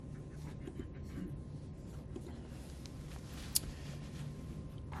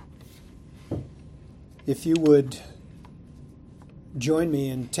If you would join me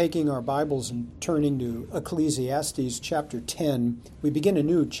in taking our Bibles and turning to Ecclesiastes chapter 10. We begin a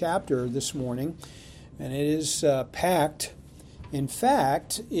new chapter this morning, and it is packed. In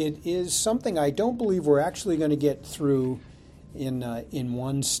fact, it is something I don't believe we're actually going to get through in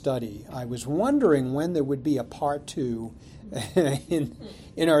one study. I was wondering when there would be a part two in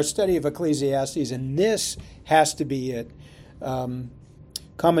our study of Ecclesiastes, and this has to be it.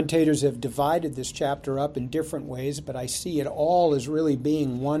 Commentators have divided this chapter up in different ways, but I see it all as really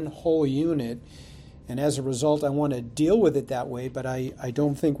being one whole unit. And as a result, I want to deal with it that way, but I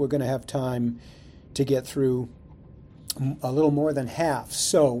don't think we're going to have time to get through a little more than half.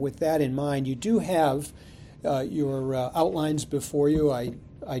 So with that in mind, you do have your outlines before you.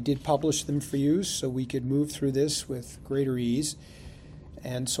 I did publish them for you so we could move through this with greater ease.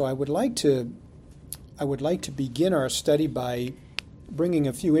 And so I would like to begin our study by bringing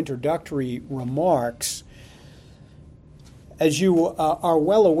a few introductory remarks. As you are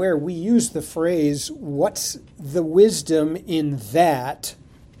well aware, we use the phrase, "What's the wisdom in that?"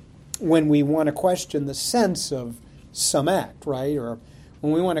 when we want to question the sense of some act, right? Or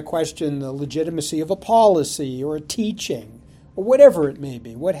when we want to question the legitimacy of a policy or a teaching, or whatever it may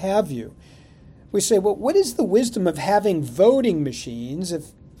be, what have you. We say, well, what is the wisdom of having voting machines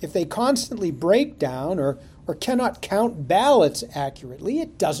if they constantly break down or cannot count ballots accurately?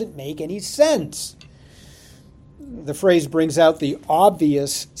 It doesn't make any sense. The phrase brings out the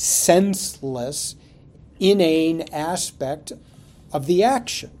obvious, senseless, inane aspect of the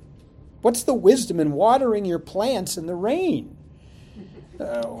action. What's the wisdom in watering your plants in the rain?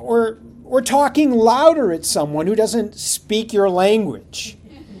 Or talking louder at someone who doesn't speak your language?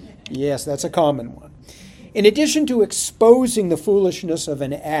 Yes, that's a common one. In addition to exposing the foolishness of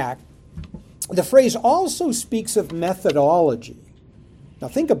an act, the phrase also speaks of methodology. Now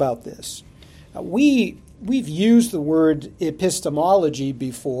think about this. We've used the word epistemology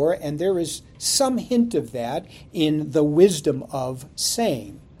before, and there is some hint of that in the wisdom of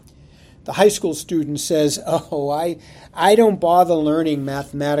saying. The high school student says, I don't bother learning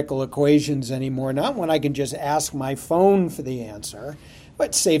mathematical equations anymore, not when I can just ask my phone for the answer,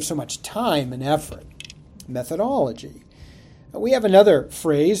 but save so much time and effort. Methodology. We have another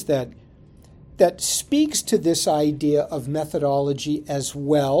phrase that speaks to this idea of methodology as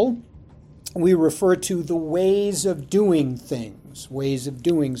well. We refer to the ways of doing things, ways of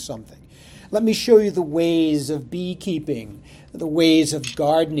doing something. Let me show you the ways of beekeeping, the ways of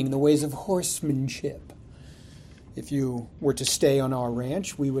gardening, the ways of horsemanship. If you were to stay on our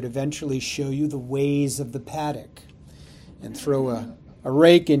ranch, we would eventually show you the ways of the paddock and throw a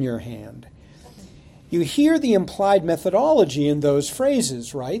rake in your hand. You hear the implied methodology in those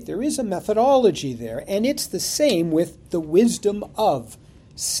phrases, right? There is a methodology there, and it's the same with the wisdom of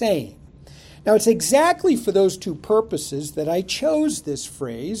saying. Now, it's exactly for those two purposes that I chose this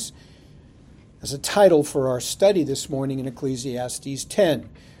phrase as a title for our study this morning in Ecclesiastes 10.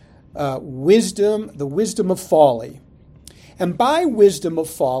 The wisdom of folly. And by wisdom of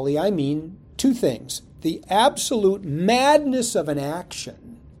folly, I mean two things. The absolute madness of an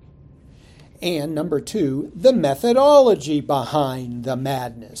action, and number two, the methodology behind the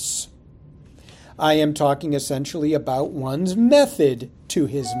madness. I am talking essentially about one's method to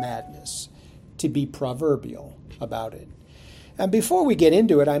his madness, to be proverbial about it. And before we get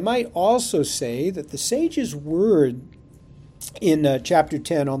into it, I might also say that the sage's word in chapter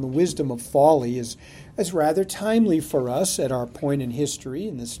 10 on the wisdom of folly is rather timely for us at our point in history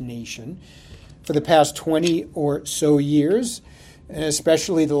in this nation. For the past 20 or so years, and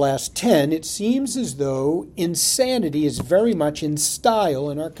especially the last 10, it seems as though insanity is very much in style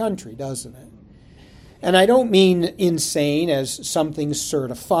in our country, doesn't it? And I don't mean insane as something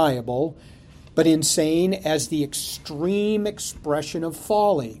certifiable, but insane as the extreme expression of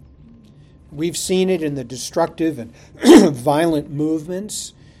folly. We've seen it in the destructive and violent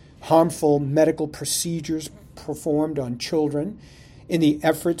movements, harmful medical procedures performed on children, in the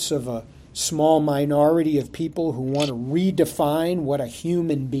efforts of a small minority of people who want to redefine what a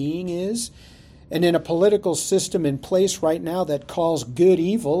human being is, and in a political system in place right now that calls good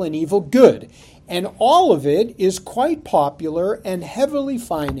evil and evil good. And all of it is quite popular and heavily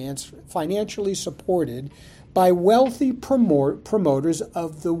financially supported by wealthy promoters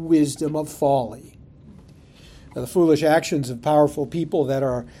of the wisdom of folly. Now, the foolish actions of powerful people that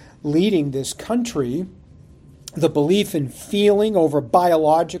are leading this country, the belief in feeling over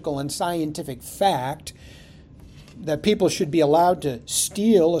biological and scientific fact, that people should be allowed to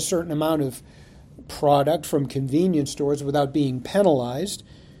steal a certain amount of product from convenience stores without being penalized,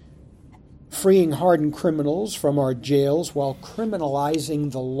 freeing hardened criminals from our jails while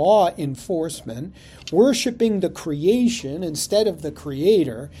criminalizing the law enforcement, worshiping the creation instead of the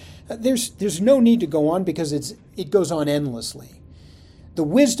Creator. There's no need to go on because it goes on endlessly. The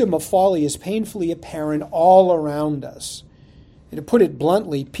wisdom of folly is painfully apparent all around us. And to put it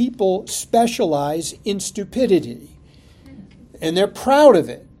bluntly, people specialize in stupidity, and they're proud of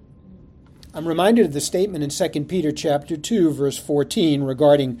it. I'm reminded of the statement in 2 Peter chapter 2, verse 14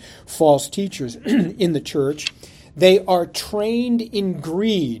 regarding false teachers in the church. They are trained in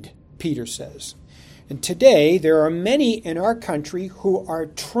greed, Peter says. And today, there are many in our country who are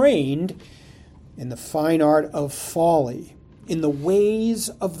trained in the fine art of folly, in the ways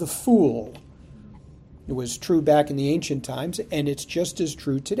of the fool. It was true back in the ancient times, and it's just as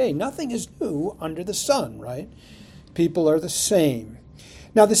true today. Nothing is new under the sun, right? People are the same.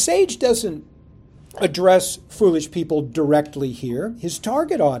 Now, the sage doesn't address foolish people directly here. His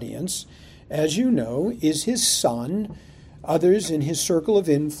target audience, as you know, is his son, others in his circle of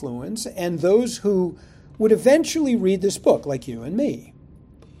influence, and those who would eventually read this book, like you and me.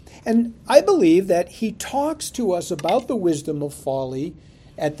 And I believe that he talks to us about the wisdom of folly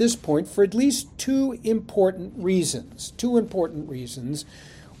at this point for at least two important reasons.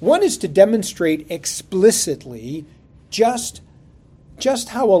 One is to demonstrate explicitly just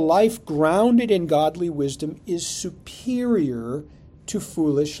how a life grounded in godly wisdom is superior to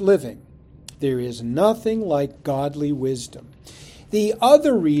foolish living. There is nothing like godly wisdom. The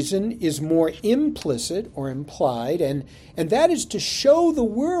other reason is more implicit or implied, and that is to show the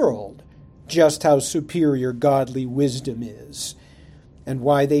world just how superior godly wisdom is, and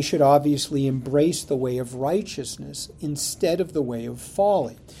why they should obviously embrace the way of righteousness instead of the way of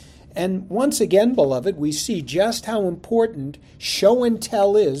folly. And once again, beloved, we see just how important show and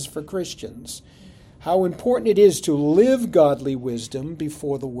tell is for Christians. How important it is to live godly wisdom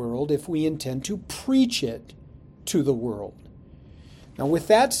before the world if we intend to preach it to the world. Now, with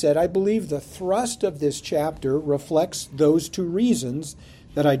that said, I believe the thrust of this chapter reflects those two reasons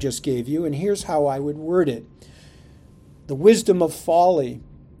that I just gave you, and here's how I would word it. The wisdom of folly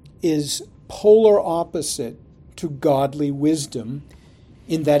is polar opposite to godly wisdom,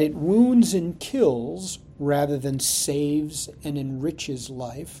 in that it wounds and kills rather than saves and enriches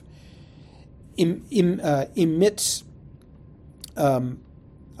life, emanates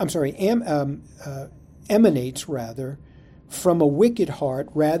from a wicked heart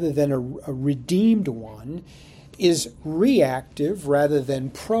rather than a redeemed one, is reactive rather than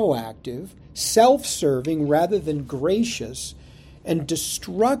proactive, self-serving rather than gracious, and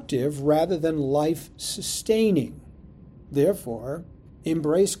destructive rather than life-sustaining. Therefore,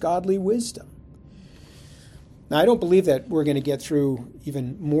 embrace godly wisdom. Now, I don't believe that we're going to get through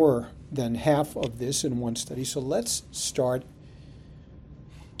even more than half of this in one study, so let's start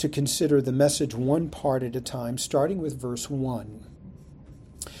to consider the message one part at a time, starting with verse 1.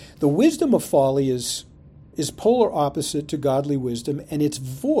 The wisdom of folly is polar opposite to godly wisdom, and its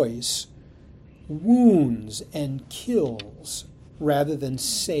voice wounds and kills rather than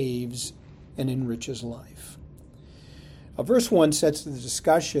saves and enriches life. Verse 1 sets the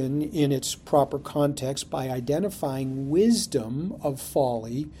discussion in its proper context by identifying wisdom of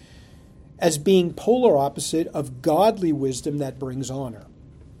folly as being polar opposite of godly wisdom that brings honor.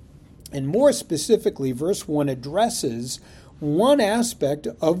 And more specifically, verse 1 addresses one aspect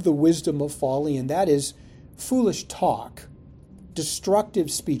of the wisdom of folly, and that is foolish talk, destructive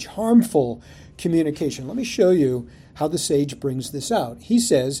speech, harmful communication. Let me show you how the sage brings this out. He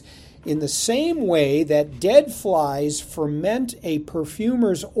says, in the same way that dead flies ferment a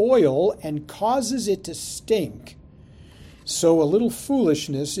perfumer's oil and causes it to stink, so a little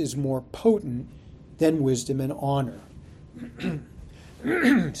foolishness is more potent than wisdom and honor.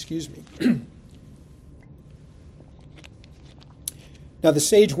 Excuse me. Now, the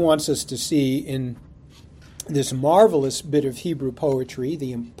sage wants us to see in this marvelous bit of Hebrew poetry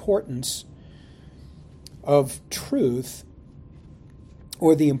the importance of truth,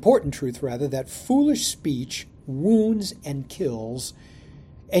 or the important truth, rather, that foolish speech wounds and kills,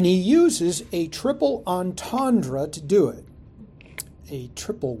 and he uses a triple entendre to do it. A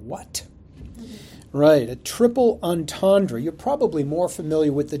triple what? Right, a triple entendre. You're probably more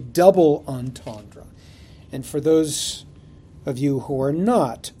familiar with the double entendre. And for those of you who are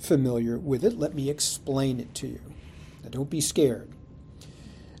not familiar with it, let me explain it to you. Now, don't be scared.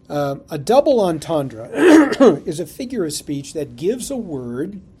 A double entendre is a figure of speech that gives a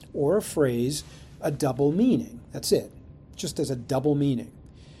word or a phrase a double meaning. That's it. Just as a double meaning.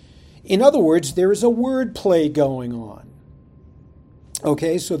 In other words, there is a word play going on.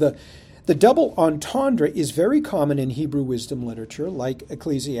 Okay, so The double entendre is very common in Hebrew wisdom literature, like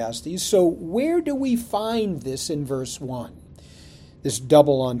Ecclesiastes. So where do we find this in verse 1? This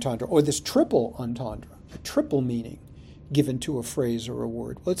double entendre, or this triple entendre, a triple meaning given to a phrase or a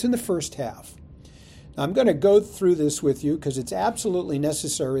word? Well, it's in the first half. Now, I'm going to go through this with you because it's absolutely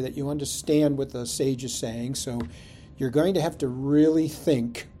necessary that you understand what the sage is saying. So you're going to have to really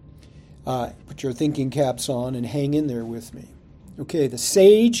think, put your thinking caps on and hang in there with me. Okay, the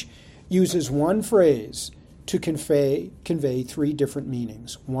sage uses one phrase to convey three different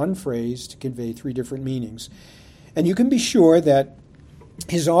meanings. One phrase to convey three different meanings. And you can be sure that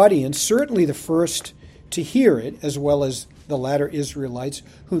his audience, certainly the first to hear it, as well as the latter Israelites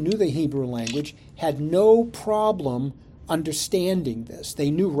who knew the Hebrew language, had no problem understanding this.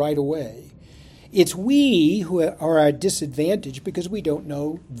 They knew right away. It's we who are at a disadvantage because we don't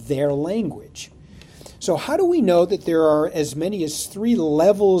know their language. So how do we know that there are as many as three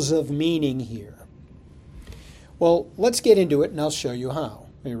levels of meaning here? Well, let's get into it and I'll show you how.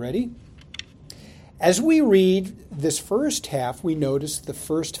 Are you ready? As we read this first half, we notice the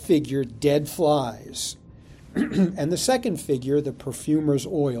first figure, dead flies, and the second figure, the perfumer's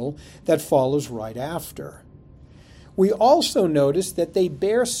oil, that follows right after. We also notice that they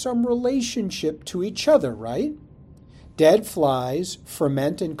bear some relationship to each other, right? Dead flies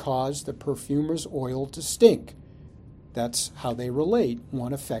ferment and cause the perfumer's oil to stink. That's how they relate.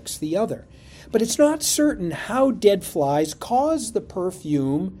 One affects the other. But it's not certain how dead flies cause the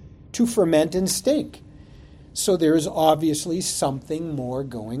perfume to ferment and stink. So there is obviously something more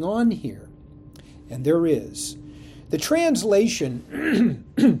going on here. And there is. The translation,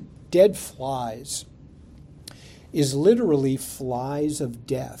 dead flies, is literally flies of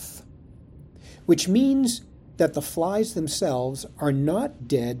death, which means that the flies themselves are not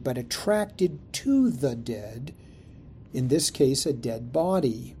dead, but attracted to the dead, in this case, a dead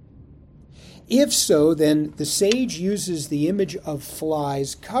body. If so, then the sage uses the image of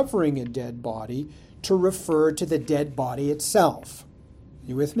flies covering a dead body to refer to the dead body itself.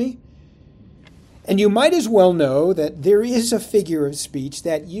 You with me? And you might as well know that there is a figure of speech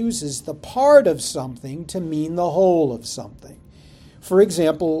that uses the part of something to mean the whole of something. For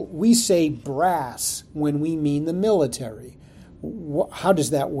example, we say brass when we mean the military. How does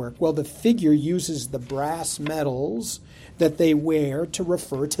that work? Well, the figure uses the brass medals that they wear to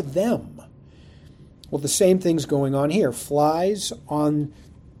refer to them. Well, the same thing's going on here. Flies of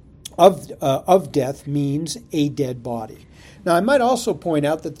death means a dead body. Now, I might also point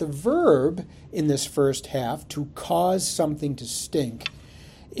out that the verb in this first half, to cause something to stink,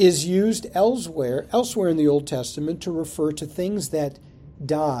 is used elsewhere in the Old Testament to refer to things that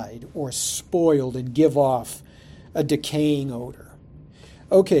died or spoiled and give off a decaying odor.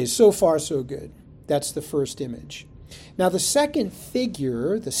 Okay, so far so good. That's the first image. Now the second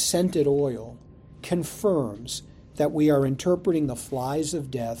figure, the scented oil, confirms that we are interpreting the flies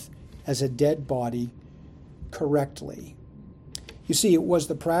of death as a dead body correctly. You see, it was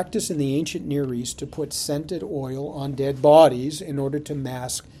the practice in the ancient Near East to put scented oil on dead bodies in order to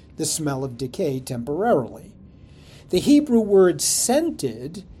mask the smell of decay temporarily. The Hebrew word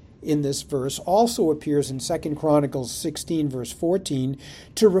scented in this verse also appears in 2 Chronicles 16, verse 14,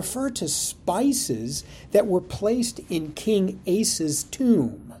 to refer to spices that were placed in King Asa's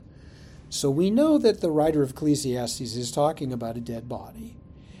tomb. So we know that the writer of Ecclesiastes is talking about a dead body.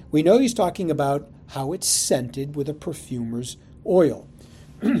 We know he's talking about how it's scented with a perfumer's oil.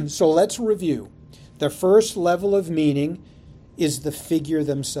 So let's review. The first level of meaning is the figure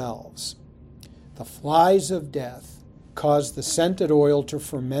themselves. The flies of death cause the scented oil to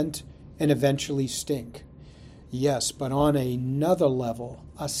ferment and eventually stink. Yes, but on another level,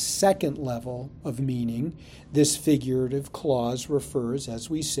 a second level of meaning, this figurative clause refers, as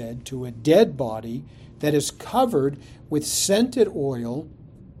we said, to a dead body that is covered with scented oil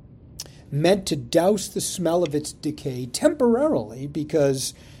meant to douse the smell of its decay temporarily,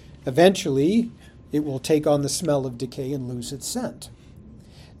 because eventually it will take on the smell of decay and lose its scent.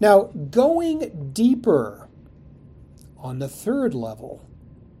 Now, going deeper on the third level,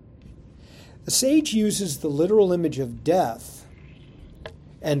 the sage uses the literal image of death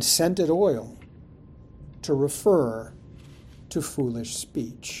and scented oil to refer to foolish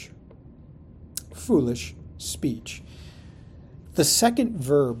speech. Foolish speech. The second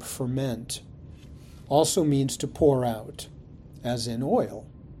verb, ferment, also means to pour out, as in oil.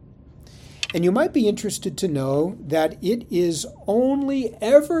 And you might be interested to know that it is only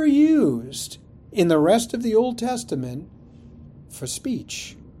ever used in the rest of the Old Testament for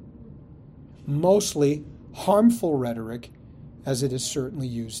speech. Mostly harmful rhetoric, as it is certainly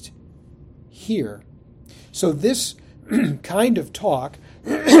used here. So this kind of talk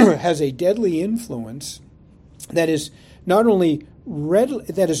has a deadly influence that is not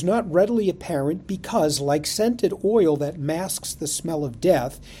readily apparent because, like scented oil that masks the smell of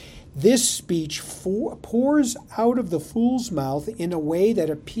death, this speech pours out of the fool's mouth in a way that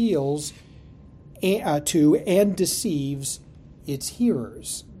appeals to and deceives its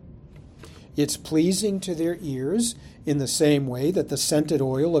hearers. It's pleasing to their ears in the same way that the scented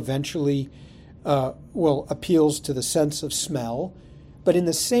oil eventually appeals to the sense of smell, but in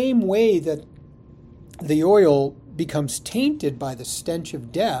the same way that the oil becomes tainted by the stench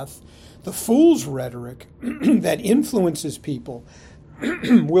of death, the fool's rhetoric that influences people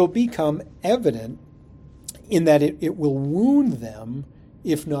will become evident in that it will wound them,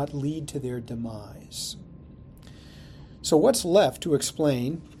 if not lead to their demise. So what's left to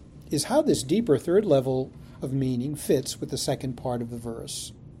explain is how this deeper third level of meaning fits with the second part of the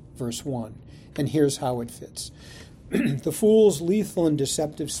verse 1. And here's how it fits. The fool's lethal and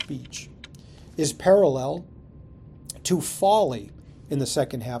deceptive speech is parallel to folly in the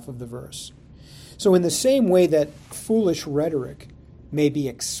second half of the verse. So in the same way that foolish rhetoric may be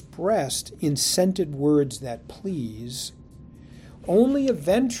expressed in scented words that please, only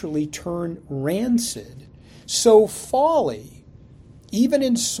eventually turn rancid, so folly, even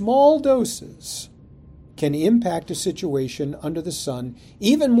in small doses, can impact a situation under the sun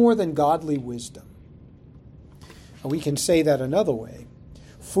even more than godly wisdom. And we can say that another way.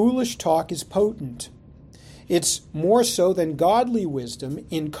 Foolish talk is potent. It's more so than godly wisdom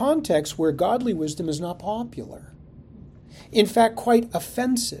in contexts where godly wisdom is not popular. In fact, quite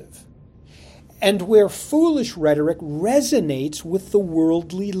offensive. And where foolish rhetoric resonates with the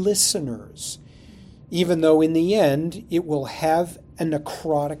worldly listeners, even though in the end it will have a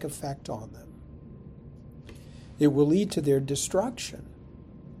necrotic effect on them. It will lead to their destruction.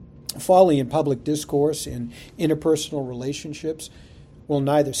 Folly in public discourse, in interpersonal relationships, will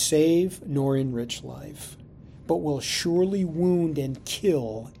neither save nor enrich life, but will surely wound and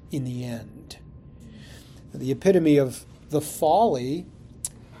kill in the end. The epitome of the folly,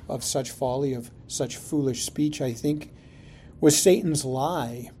 of such foolish speech, I think, was Satan's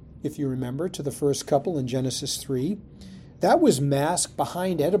lie, if you remember, to the first couple in Genesis 3. That was masked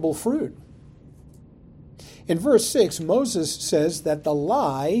behind edible fruit. In verse 6, Moses says that the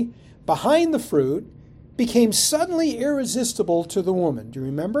lie behind the fruit became suddenly irresistible to the woman. Do you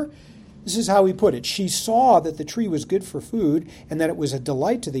remember? This is how he put it. She saw that the tree was good for food and that it was a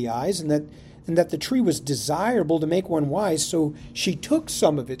delight to the eyes and that the tree was desirable to make one wise. So she took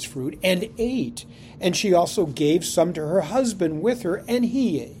some of its fruit and ate. And she also gave some to her husband with her, and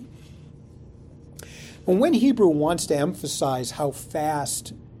he ate. When Hebrew wants to emphasize how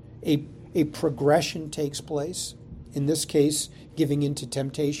fast a progression takes place, in this case, giving into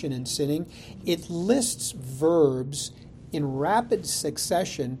temptation and sinning, it lists verbs in rapid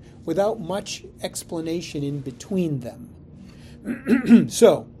succession without much explanation in between them.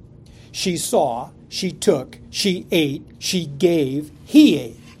 So, she saw, she took, she ate, she gave, he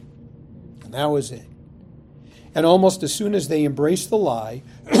ate. And that was it. And almost as soon as they embraced the lie,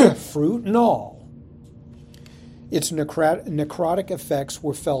 fruit and all, its necrotic effects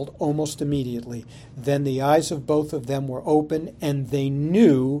were felt almost immediately. Then the eyes of both of them were open, and they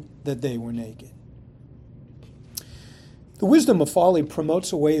knew that they were naked. The wisdom of folly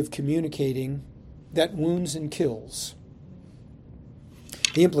promotes a way of communicating that wounds and kills.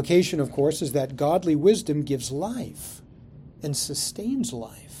 The implication, of course, is that godly wisdom gives life and sustains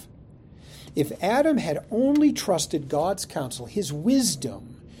life. If Adam had only trusted God's counsel, his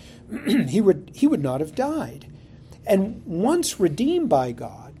wisdom, he would not have died. And once redeemed by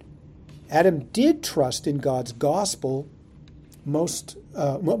God, Adam did trust in God's gospel,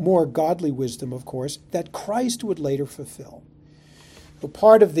 more godly wisdom, of course, that Christ would later fulfill. But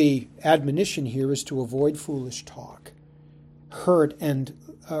part of the admonition here is to avoid foolish talk,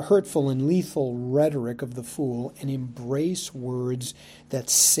 hurtful and lethal rhetoric of the fool, and embrace words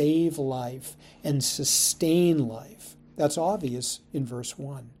that save life and sustain life. That's obvious in verse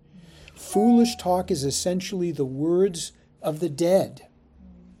 1. Foolish talk is essentially the words of the dead,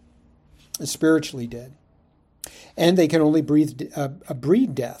 spiritually dead. And they can only breed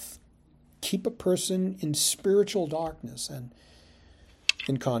death, keep a person in spiritual darkness and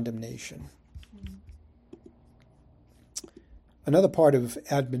in condemnation. Another part of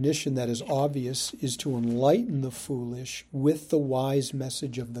admonition that is obvious is to enlighten the foolish with the wise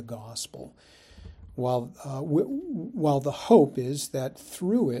message of the gospel, while the hope is that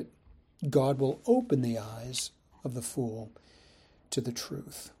through it, God will open the eyes of the fool to the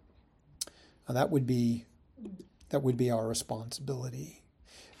truth. Now that would be our responsibility.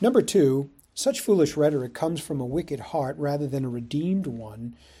 Number 2, Such foolish rhetoric comes from a wicked heart rather than a redeemed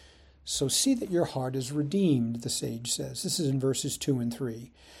one. So see that your heart is redeemed, the sage says. This is in verses 2 and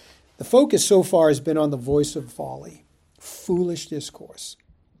 3. The focus so far has been on the voice of folly, foolish discourse.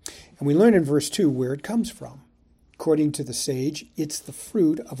 And we learn in verse 2 where it comes from. According to the sage, it's the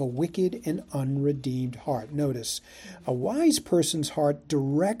fruit of a wicked and unredeemed heart. Notice, a wise person's heart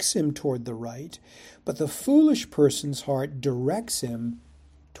directs him toward the right, but the foolish person's heart directs him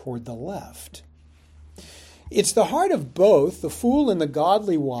toward the left. It's the heart of both, the fool and the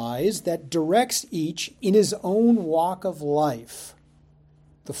godly wise, that directs each in his own walk of life.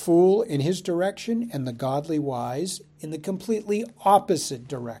 The fool in his direction and the godly wise in the completely opposite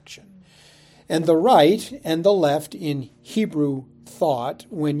direction. And the right and the left in Hebrew thought,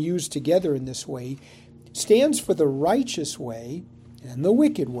 when used together in this way, stands for the righteous way and the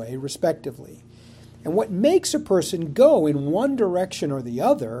wicked way, respectively. And what makes a person go in one direction or the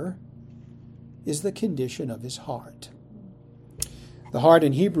other is the condition of his heart. The heart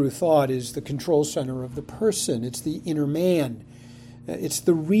in Hebrew thought is the control center of the person. It's the inner man. It's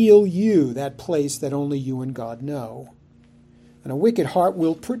the real you, that place that only you and God know. And a wicked heart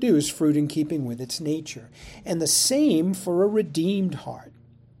will produce fruit in keeping with its nature. And the same for a redeemed heart.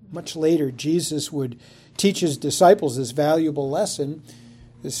 Much later, Jesus would teach his disciples this valuable lesson,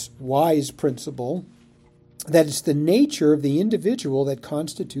 this wise principle, that it's the nature of the individual that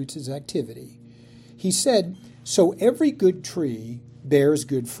constitutes his activity. He said, "So every good tree bears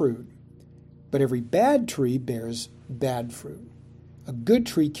good fruit, but every bad tree bears bad fruit. A good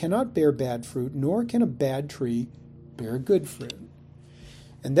tree cannot bear bad fruit, nor can a bad tree bear good fruit."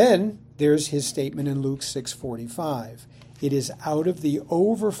 And then there's his statement in Luke 6:45. It is out of the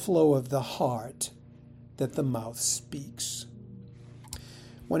overflow of the heart that the mouth speaks.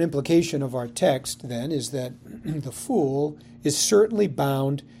 One implication of our text, then, is that the fool is certainly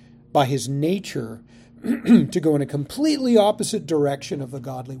bound by his nature to go in a completely opposite direction of the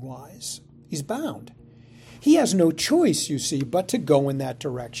godly wise. He's bound. He has no choice, you see, but to go in that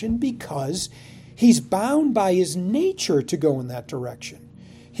direction because he's bound by his nature to go in that direction.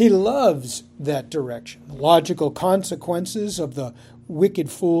 He loves that direction. The logical consequences of the wicked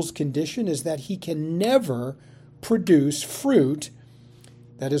fool's condition is that he can never produce fruit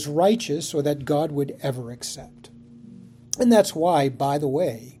that is righteous or that God would ever accept. And that's why, by the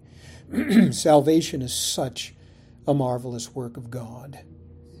way, salvation is such a marvelous work of God.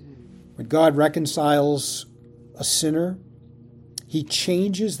 When God reconciles a sinner, he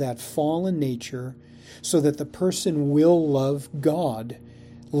changes that fallen nature so that the person will love God,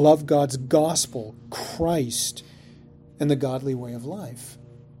 love God's gospel, Christ, and the godly way of life.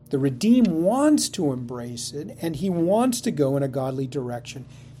 The redeemed wants to embrace it, and he wants to go in a godly direction,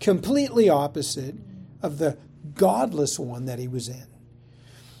 completely opposite of the godless one that he was in.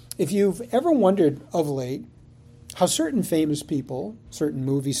 If you've ever wondered of late how certain famous people, certain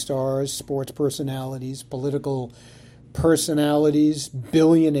movie stars, sports personalities, political personalities,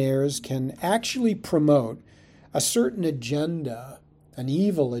 billionaires can actually promote a certain agenda, an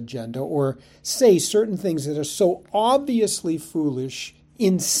evil agenda, or say certain things that are so obviously foolish,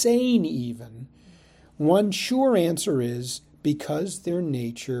 insane even, one sure answer is because their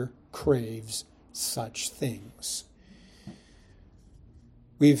nature craves such things.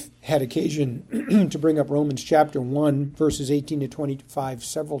 We've had occasion to bring up Romans chapter 1, verses 18 to 25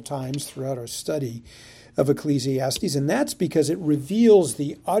 several times throughout our study of Ecclesiastes, and that's because it reveals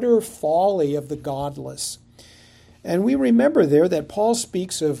the utter folly of the godless. And we remember there that Paul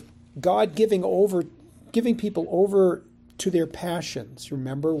speaks of God giving people over to their passions,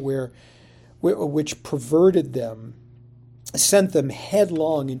 remember, which perverted them, sent them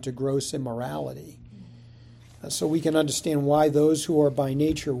headlong into gross immorality. So we can understand why those who are by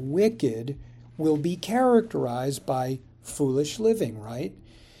nature wicked will be characterized by foolish living, right?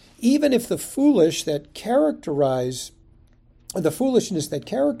 Even if the foolishness that characterizes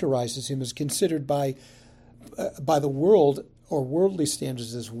him is considered by the world or worldly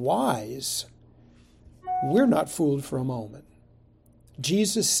standards as wise, we're not fooled for a moment.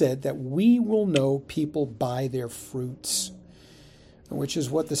 Jesus said that we will know people by their fruits, which is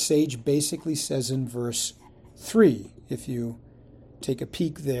what the sage basically says in verse 3, if you take a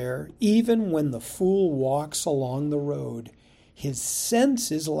peek there. Even when the fool walks along the road, his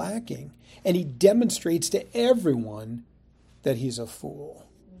sense is lacking, and he demonstrates to everyone that he's a fool.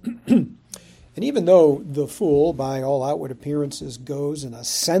 And even though the fool, by all outward appearances, goes in a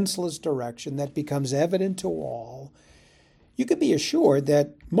senseless direction that becomes evident to all, you can be assured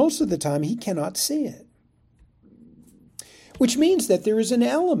that most of the time he cannot see it. Which means that there is an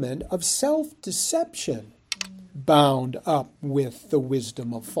element of self-deception bound up with the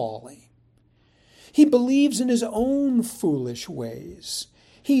wisdom of folly. He believes in his own foolish ways.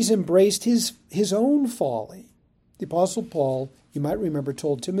 He's embraced his own folly. The Apostle Paul, you might remember,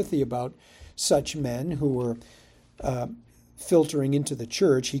 told Timothy about such men who were filtering into the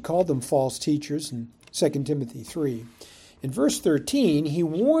church. He called them false teachers in 2 Timothy 3. In verse 13, he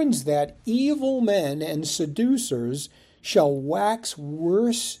warns that evil men and seducers shall wax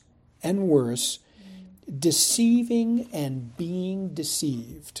worse and worse, deceiving and being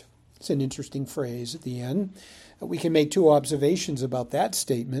deceived. It's an interesting phrase at the end. We can make two observations about that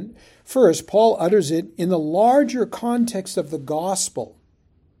statement. First, Paul utters it in the larger context of the gospel,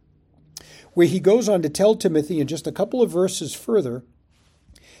 where he goes on to tell Timothy in just a couple of verses further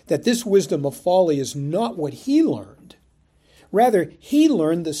that this wisdom of folly is not what he learned. Rather, he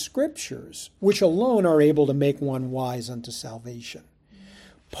learned the Scriptures, which alone are able to make one wise unto salvation.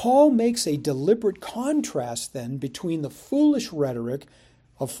 Paul makes a deliberate contrast then between the foolish rhetoric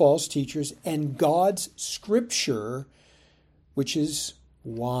of false teachers and God's Scripture, which is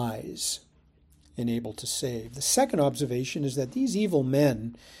wise and able to save. The second observation is that these evil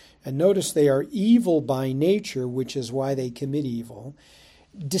men, and notice they are evil by nature, which is why they commit evil,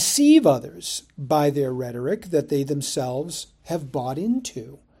 deceive others by their rhetoric that they themselves have bought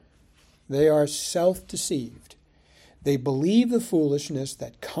into. They are self-deceived. They believe the foolishness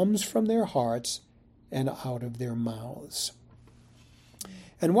that comes from their hearts and out of their mouths.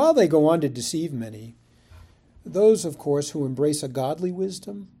 And while they go on to deceive many, those, of course, who embrace a godly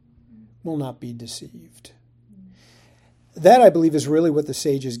wisdom will not be deceived. That, I believe, is really what the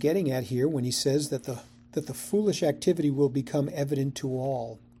sage is getting at here when he says that the foolish activity will become evident to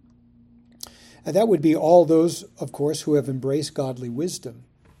all. And that would be all those, of course, who have embraced godly wisdom.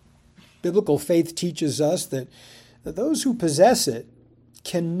 Biblical faith teaches us that those who possess it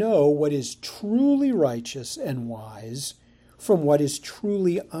can know what is truly righteous and wise from what is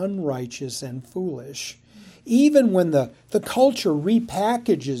truly unrighteous and foolish. Even when the culture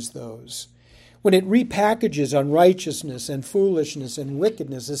repackages those, when it repackages unrighteousness and foolishness and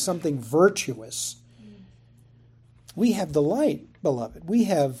wickedness as something virtuous, we have the light, beloved. We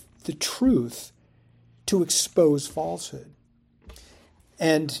have the truth to expose falsehood.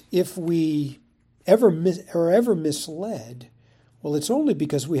 And if we are ever misled, well, it's only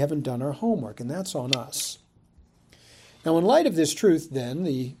because we haven't done our homework, and that's on us. Now, in light of this truth, then,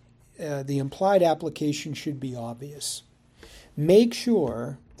 the implied application should be obvious. Make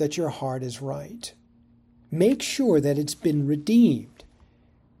sure that your heart is right. Make sure that it's been redeemed,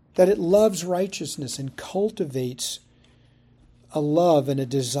 that it loves righteousness and cultivates a love and a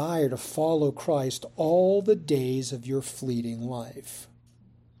desire to follow Christ all the days of your fleeting life.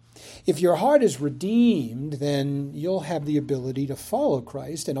 If your heart is redeemed, then you'll have the ability to follow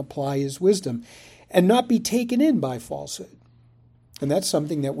Christ and apply his wisdom and not be taken in by falsehood. And that's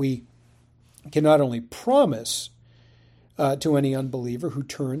something that we can not only promise to any unbeliever who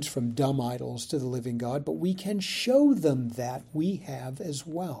turns from dumb idols to the living God, but we can show them that we have as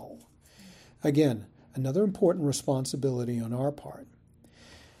well. Again, another important responsibility on our part.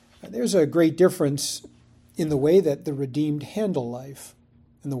 There's a great difference in the way that the redeemed handle life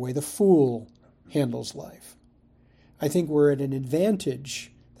and the way the fool handles life. I think we're at an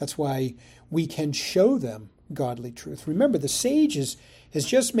advantage. That's why we can show them godly truth. Remember, the sage has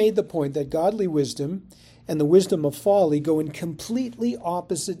just made the point that godly wisdom and the wisdom of folly go in completely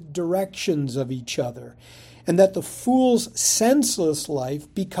opposite directions of each other, and that the fool's senseless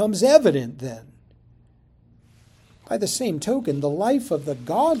life becomes evident then. By the same token, the life of the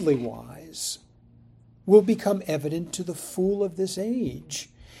godly wise will become evident to the fool of this age.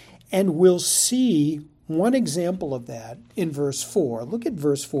 And we'll see one example of that in verse 4. Look at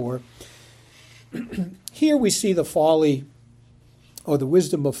verse 4. Here we see the folly, or the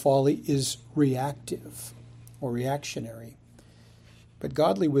wisdom of folly, is reactive or reactionary. But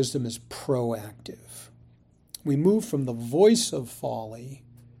godly wisdom is proactive. We move from the voice of folly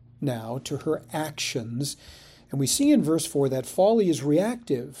now to her actions. And we see in verse 4 that folly is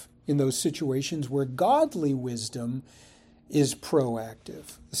reactive in those situations where godly wisdom is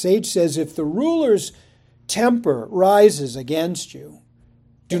proactive. The sage says, if the ruler's temper rises against you,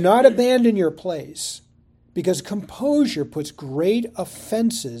 do not abandon your place, because composure puts great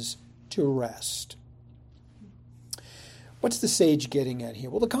offenses to rest. What's the sage getting at here?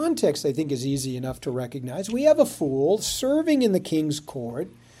 Well, the context, I think, is easy enough to recognize. We have a fool serving in the king's court,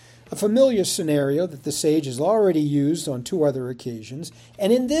 a familiar scenario that the sage has already used on 2 other occasions.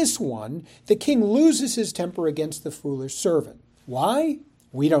 And in this one, the king loses his temper against the foolish servant. Why?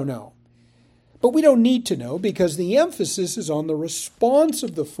 We don't know. But we don't need to know, because the emphasis is on the response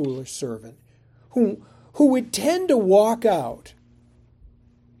of the foolish servant, who would tend to walk out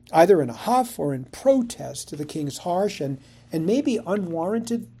either in a huff or in protest to the king's harsh and maybe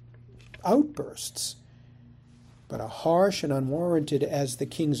unwarranted outbursts. But harsh and unwarranted as the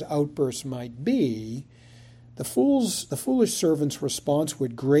king's outbursts might be, the foolish servant's response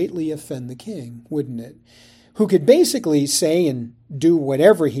would greatly offend the king, wouldn't it? Who could basically say and do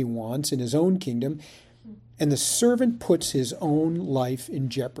whatever he wants in his own kingdom, and the servant puts his own life in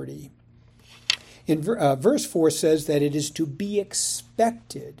jeopardy. In verse 4 says that it is to be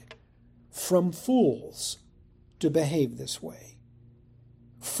expected from fools to behave this way.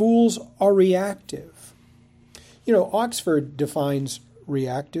 Fools are reactive. Oxford defines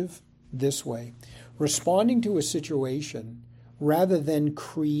reactive this way: responding to a situation rather than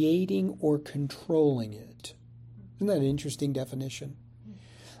creating or controlling it. Isn't that an interesting definition?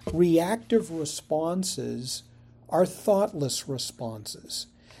 Reactive responses are thoughtless responses.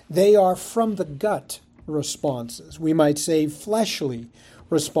 They are from the gut responses. We might say fleshly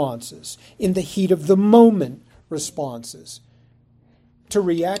responses, in the heat of the moment responses. To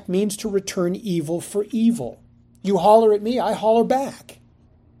react means to return evil for evil. You holler at me, I holler back.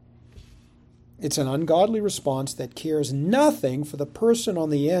 It's an ungodly response that cares nothing for the person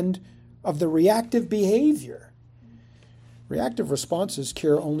on the end of the reactive behavior. Reactive responses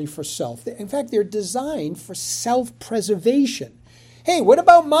care only for self. In fact, they're designed for self-preservation. Hey, what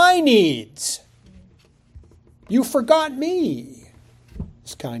about my needs? You forgot me.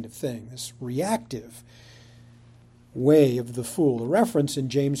 This kind of thing, this reactive way of the fool. A reference in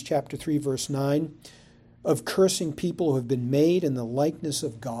James chapter 3, verse 9, of cursing people who have been made in the likeness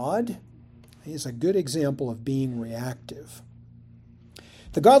of God is a good example of being reactive.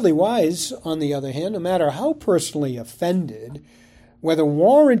 The godly wise, on the other hand, no matter how personally offended, whether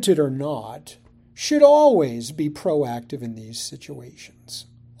warranted or not, should always be proactive in these situations.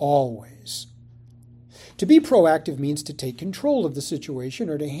 Always. To be proactive means to take control of the situation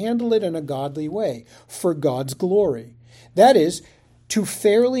or to handle it in a godly way for God's glory. That is, to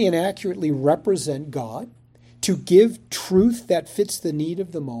fairly and accurately represent God, to give truth that fits the need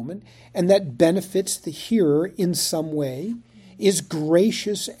of the moment and that benefits the hearer in some way, is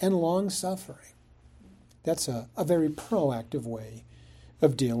gracious and long-suffering. That's a very proactive way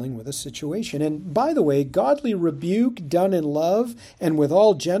of dealing with a situation. And by the way, godly rebuke done in love and with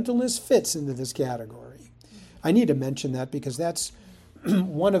all gentleness fits into this category. I need to mention that because that's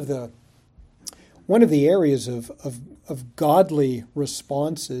one of the areas of godly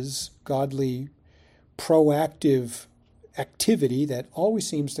responses, godly proactive activity that always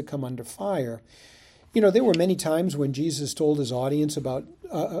seems to come under fire. There were many times when Jesus told his audience the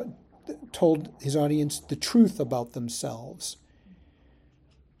truth about themselves.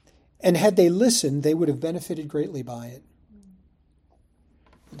 And had they listened, they would have benefited greatly by it.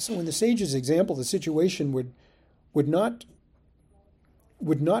 And so in the sage's example, the situation would not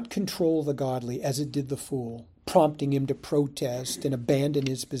control the godly as it did the fool, prompting him to protest and abandon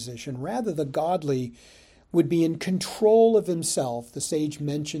his position. Rather, the godly would be in control of himself. The sage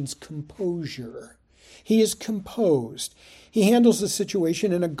mentions composure. He is composed. He handles the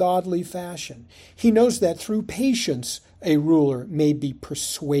situation in a godly fashion. He knows that through patience a ruler may be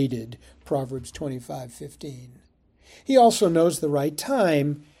persuaded, Proverbs 25:15. He also knows the right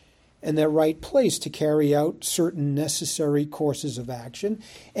time and the right place to carry out certain necessary courses of action,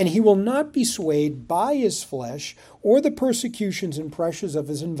 and he will not be swayed by his flesh or the persecutions and pressures of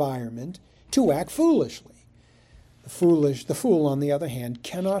his environment to act foolishly. The fool, on the other hand,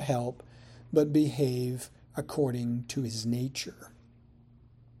 cannot help but behave according to his nature.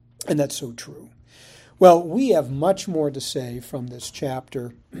 And that's so true. Well, we have much more to say from this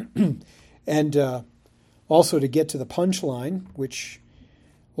chapter, and also to get to the punchline, which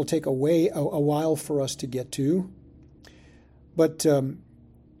will take a while for us to get to. But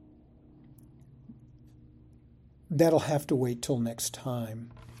that'll have to wait till next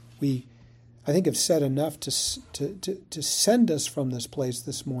time. I think, have said enough to send us from this place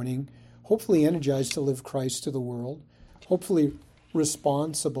this morning, hopefully energized to live Christ to the world, hopefully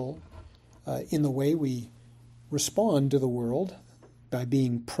responsible in the way we respond to the world by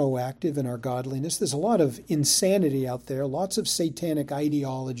being proactive in our godliness. There's a lot of insanity out there, lots of satanic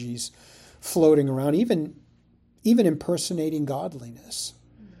ideologies floating around, even impersonating godliness.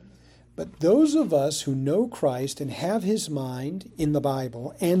 But those of us who know Christ and have his mind in the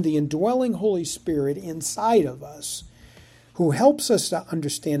Bible and the indwelling Holy Spirit inside of us, who helps us to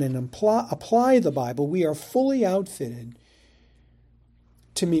understand and apply the Bible, we are fully outfitted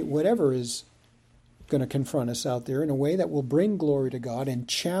to meet whatever is going to confront us out there in a way that will bring glory to God and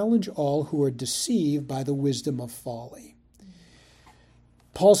challenge all who are deceived by the wisdom of folly.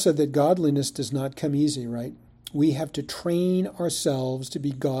 Paul said that godliness does not come easy, right? We have to train ourselves to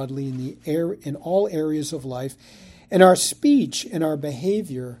be godly in all areas of life, and our speech and our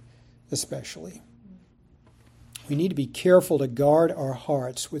behavior especially. We need to be careful to guard our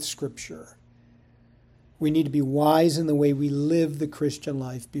hearts with Scripture. We need to be wise in the way we live the Christian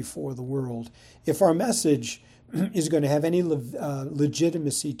life before the world. If our message is going to have any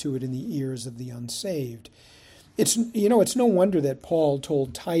legitimacy to it in the ears of the unsaved. It's no wonder that Paul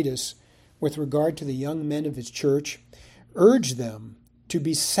told Titus, with regard to the young men of his church, urge them to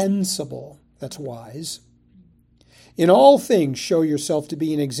be sensible, that's wise. In all things show yourself to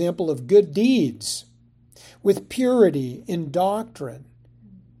be an example of good deeds, with purity in doctrine,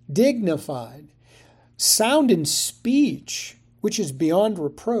 dignified, sound in speech, which is beyond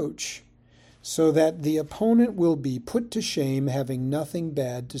reproach, so that the opponent will be put to shame, having nothing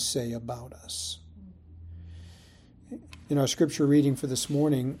bad to say about us. In our scripture reading for this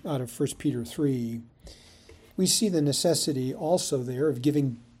morning out of 1 Peter 3, we see the necessity also there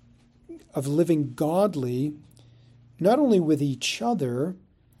of living godly, not only with each other,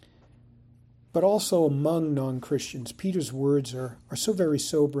 but also among non-Christians. Peter's words are so very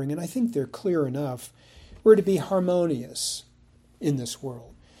sobering, and I think they're clear enough. We're to be harmonious in this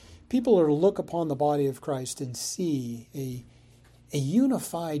world. People are to look upon the body of Christ and see a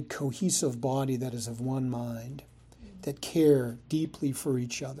unified, cohesive body that is of one mind, that care deeply for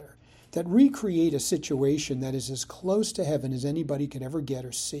each other, that recreate a situation that is as close to heaven as anybody could ever get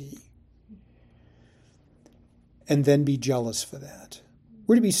or see, and then be jealous for that.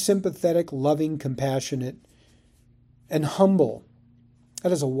 We're to be sympathetic, loving, compassionate, and humble.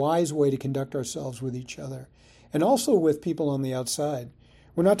 That is a wise way to conduct ourselves with each other, and also with people on the outside.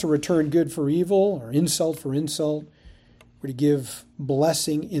 We're not to return good for evil or insult for insult. We're to give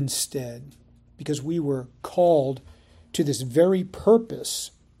blessing instead, because we were called to this very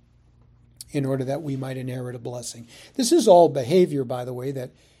purpose in order that we might inherit a blessing. This is all behavior, by the way,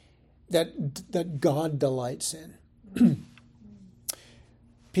 that God delights in.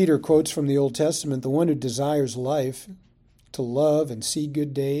 Peter quotes from the Old Testament, the one who desires life, to love and see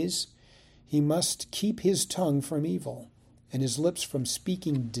good days, he must keep his tongue from evil and his lips from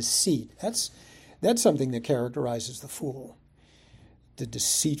speaking deceit. That's something that characterizes the fool, the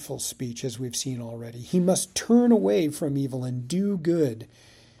deceitful speech, as we've seen already. He must turn away from evil and do good.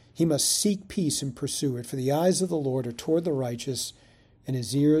 He must seek peace and pursue it, for the eyes of the Lord are toward the righteous, and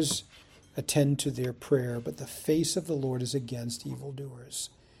his ears attend to their prayer, but the face of the Lord is against evildoers.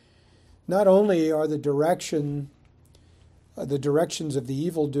 Not only are the directions of the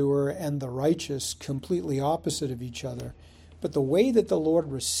evildoer and the righteous completely opposite of each other, but the way that the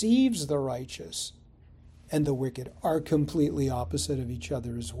Lord receives the righteous and the wicked are completely opposite of each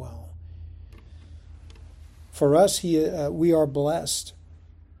other as well. For us, we are blessed,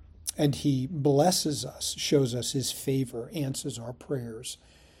 and he blesses us, shows us his favor, answers our prayers.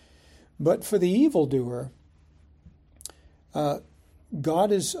 But for the evildoer,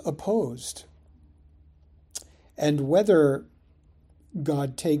 God is opposed. And whether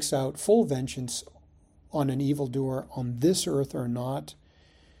God takes out full vengeance on an evildoer on this earth or not,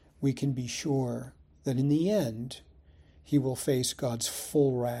 we can be sure that in the end, he will face God's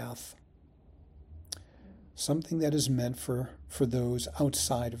full wrath, something that is meant for those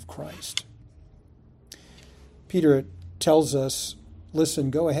outside of Christ. Peter tells us, listen,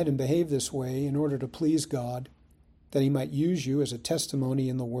 go ahead and behave this way in order to please God, that he might use you as a testimony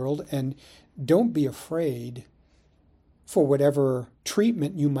in the world, and don't be afraid for whatever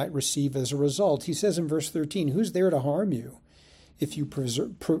treatment you might receive as a result. He says in verse 13, who's there to harm you if you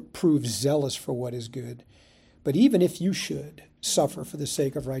prove zealous for what is good? But even if you should suffer for the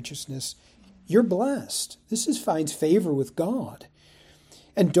sake of righteousness, you're blessed. This finds favor with God.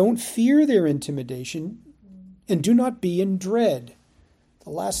 And don't fear their intimidation, and do not be in dread.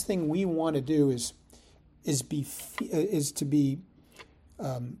 The last thing we want to do is to be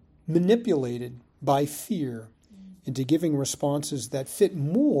manipulated by fear into giving responses that fit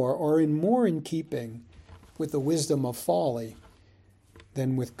more or in keeping with the wisdom of folly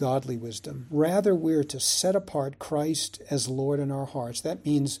than with godly wisdom. Rather, we're to set apart Christ as Lord in our hearts. That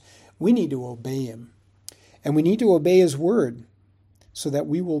means we need to obey him, and we need to obey his word so that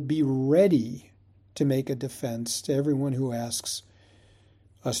we will be ready to make a defense to everyone who asks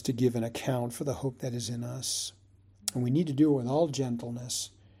us to give an account for the hope that is in us. And we need to do it with all gentleness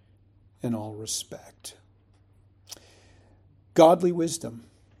and all respect. Godly wisdom,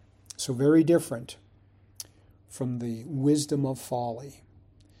 so very different from the wisdom of folly,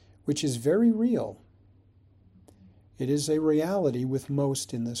 which is very real. It is a reality with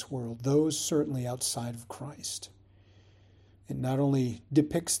most in this world, those certainly outside of Christ. It not only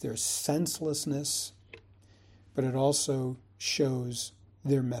depicts their senselessness, but it also shows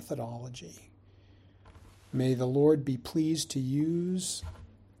their methodology. May the Lord be pleased to use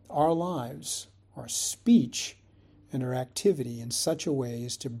our lives, our speech, and our activity in such a way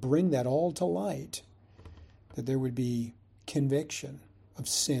as to bring that all to light, that there would be conviction of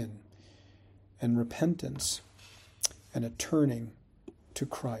sin and repentance and a turning to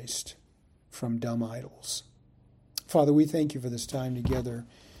Christ from dumb idols. Father, we thank you for this time together.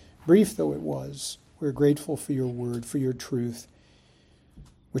 Brief though it was, we're grateful for your word, for your truth,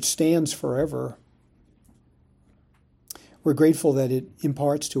 which stands forever. We're grateful that it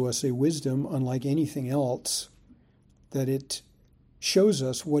imparts to us a wisdom unlike anything else, that it shows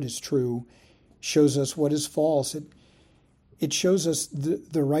us what is true, shows us what is false. It shows us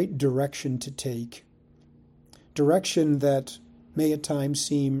the right direction to take, direction that may at times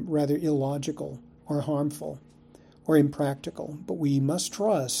seem rather illogical or harmful or impractical, but we must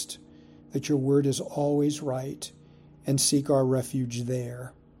trust that your word is always right and seek our refuge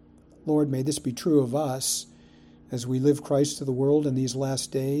there. Lord, may this be true of us as we live Christ to the world in these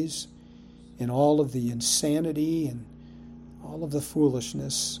last days, in all of the insanity and all of the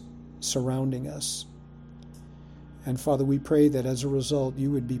foolishness surrounding us. And Father, we pray that as a result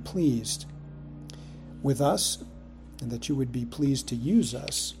you would be pleased with us and that you would be pleased to use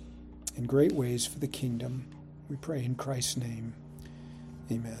us in great ways for the kingdom. We pray in Christ's name.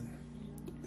 Amen.